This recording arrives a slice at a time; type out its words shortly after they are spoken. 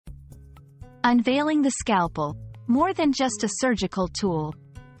Unveiling the Scalpel, more than just a surgical tool.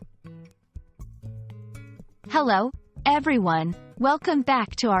 Hello, everyone. Welcome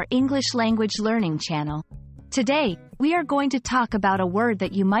back to our English language learning channel. Today, we are going to talk about a word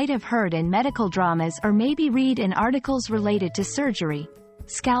that you might have heard in medical dramas or maybe read in articles related to surgery: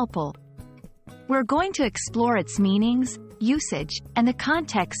 scalpel. We're going to explore its meanings, usage, and the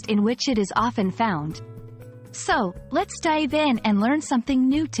context in which it is often found. So, let's dive in and learn something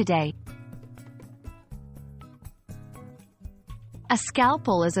new today. A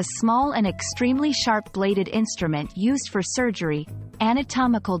scalpel is a small and extremely sharp-bladed instrument used for surgery,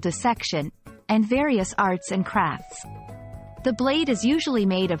 anatomical dissection, and various arts and crafts. The blade is usually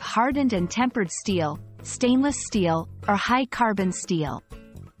made of hardened and tempered steel, stainless steel, or high-carbon steel.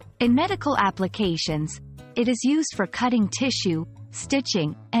 In medical applications, it is used for cutting tissue,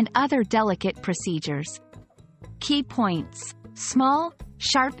 stitching, and other delicate procedures. Key points: small,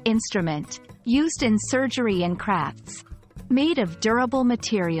 sharp instrument, used in surgery and crafts. Made of durable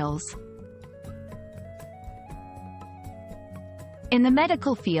materials. In the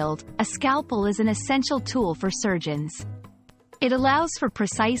medical field, a scalpel is an essential tool for surgeons. It allows for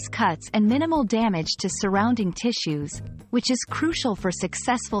precise cuts and minimal damage to surrounding tissues, which is crucial for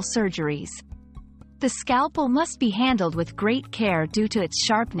successful surgeries. The scalpel must be handled with great care due to its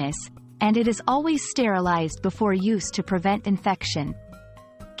sharpness, and it is always sterilized before use to prevent infection.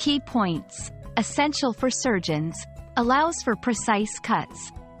 Key points: essential for surgeons, allows for precise cuts,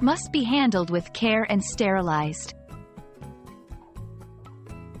 must be handled with care and sterilized.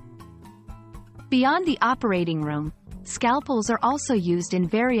 Beyond the operating room, scalpels are also used in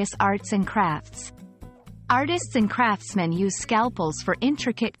various arts and crafts. Artists and craftsmen use scalpels for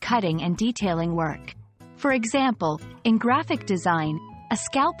intricate cutting and detailing work. For example, in graphic design, a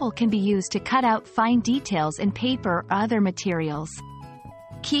scalpel can be used to cut out fine details in paper or other materials.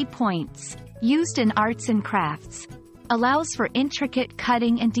 Key points: used in arts and crafts, allows for intricate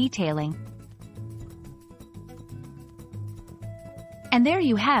cutting and detailing. And there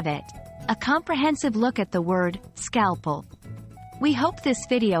you have it, a comprehensive look at the word scalpel. We hope this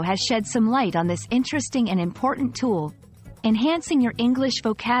video has shed some light on this interesting and important tool, enhancing your English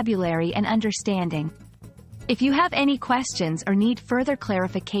vocabulary and understanding. If you have any questions or need further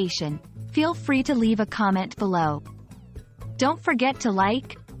clarification, feel free to leave a comment below. Don't forget to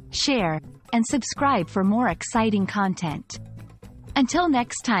like, share, and subscribe for more exciting content. Until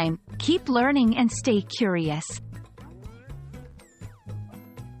next time, keep learning and stay curious.